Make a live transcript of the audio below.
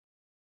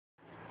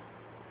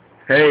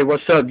Hey,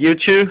 what's up,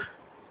 YouTube?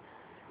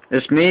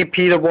 It's me,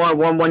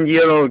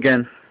 Peter1110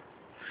 again.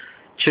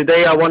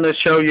 Today I want to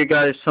show you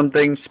guys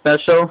something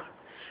special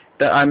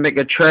that I make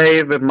a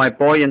trade with my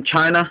boy in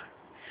China,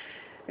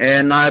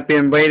 and I've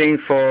been waiting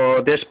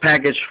for this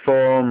package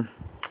for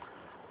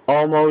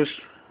almost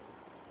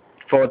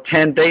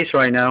 10 days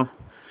right now.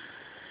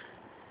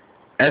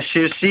 As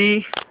you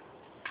see,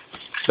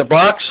 the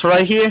box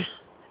right here,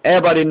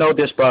 everybody know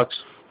this box.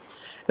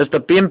 It's the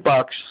bin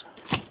box.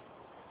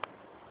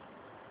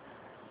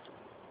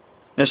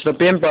 It's the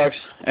bin box,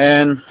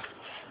 and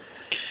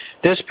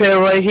this pair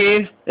right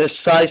here is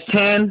size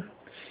 10,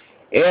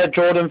 Air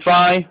Jordan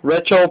 5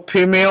 Retro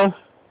Premio.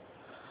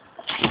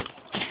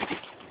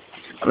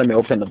 Let me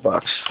open the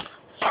box.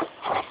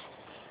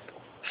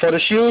 For the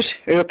shoes,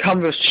 it will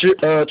come with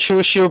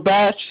two shoe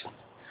bags,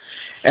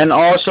 and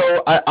also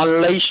I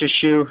unlace the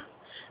shoe.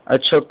 I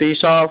took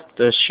these off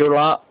the shoe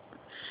lock.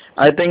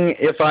 I think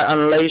if I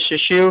unlace the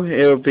shoe,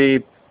 it will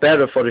be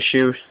better for the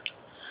shoes.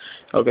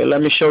 Okay,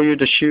 let me show you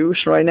the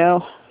shoes right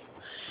now.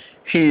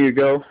 Here you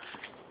go.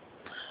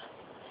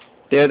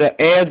 They're the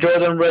Air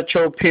Jordan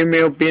Retro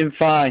Premio Bin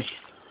 5.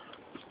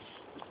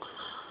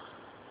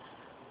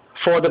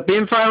 For the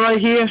Bin 5 right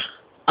here,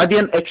 I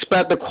didn't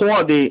expect the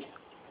quality,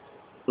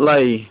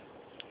 like,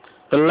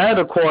 the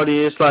leather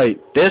quality is like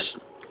this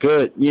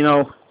good, you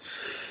know.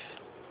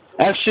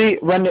 Actually,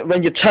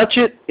 when you touch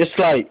it, it's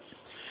like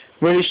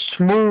really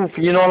smooth,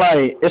 you know,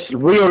 like it's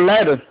real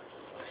leather.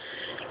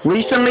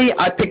 Recently,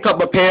 I picked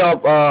up a pair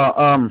of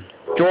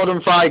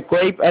Jordan 5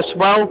 grape as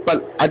well,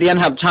 but I didn't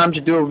have time to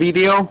do a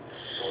video.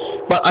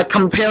 But I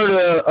compared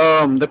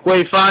the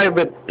grape 5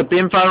 with the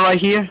Bin 5 right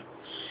here.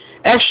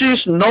 Actually,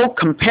 it's no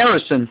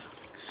comparison.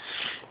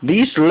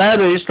 These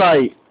leather is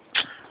like,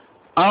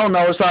 I don't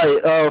know, it's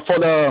like for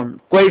the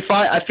grape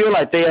 5, I feel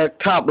like they are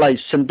kind of like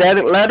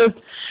synthetic leather,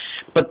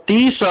 but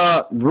these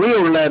are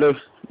real leather,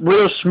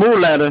 real smooth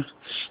leather.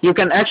 You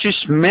can actually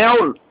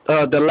smell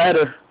the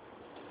leather.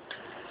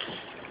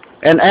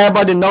 And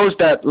everybody knows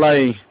that,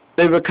 like,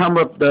 they will come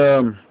with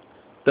the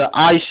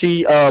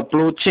icy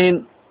blue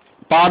tint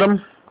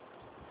bottom.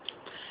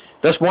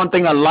 That's one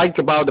thing I like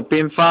about the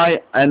Bin 5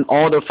 and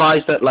all the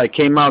 5s that like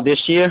came out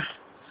this year.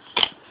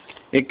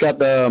 It got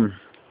the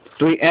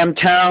 3M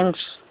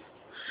tags.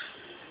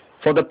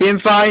 For the Bin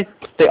 5,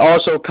 they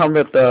also come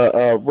with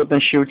the wooden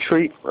shoe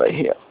tree right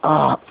here.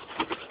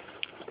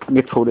 Let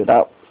me pull it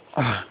out.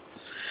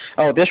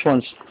 Oh, this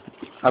one's,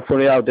 I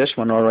pulled it out, this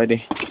one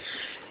already.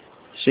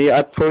 See,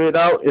 I pulled it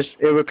out. It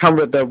will come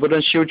with the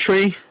wooden shoe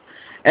tree.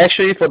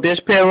 Actually, for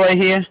this pair right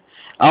here,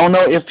 I don't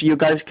know if you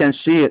guys can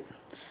see it.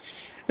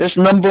 It's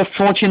number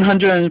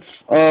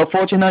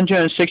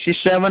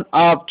 1467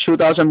 of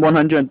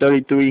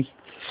 2133.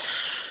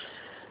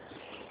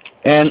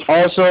 And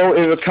also,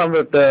 it will come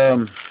with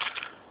the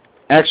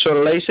extra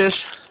laces.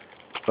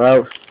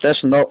 Well,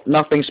 that's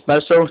nothing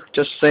special.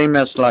 Just same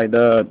as like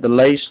the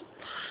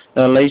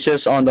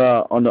laces on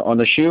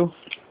the shoe.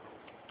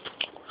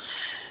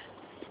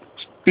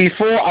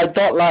 Before, I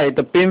thought like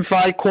the Bin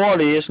 5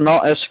 quality is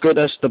not as good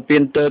as the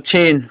Bin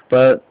 13,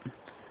 but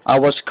I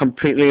was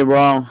completely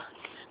wrong.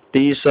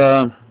 These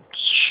are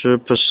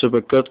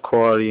super good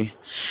quality.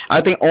 I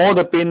think all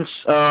the Bin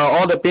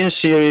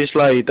series,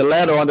 like the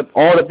leather on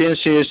all the Bin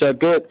series are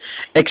good,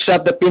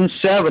 except the Bin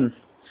 7.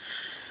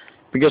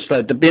 Because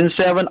like the Bin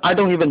 7, I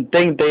don't even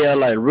think they are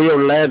like real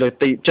leather.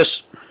 They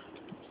just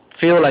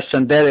feel like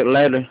synthetic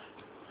leather.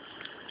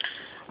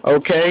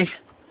 Okay.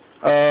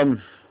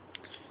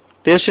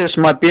 This is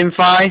my Bin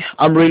 5.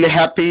 I'm really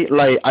happy,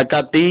 like, I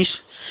got these.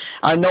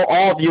 I know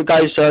all of you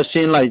guys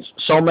seen, like,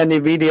 so many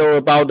videos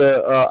about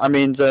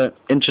the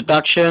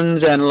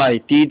introductions and,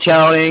 like,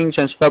 detailings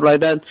and stuff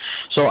like that.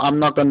 So I'm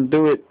not gonna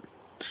do it.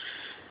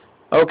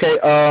 Okay,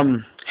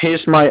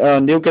 here's my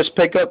newest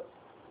pickup.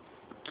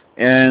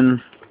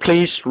 And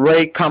please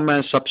rate,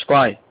 comment,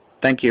 subscribe.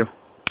 Thank you.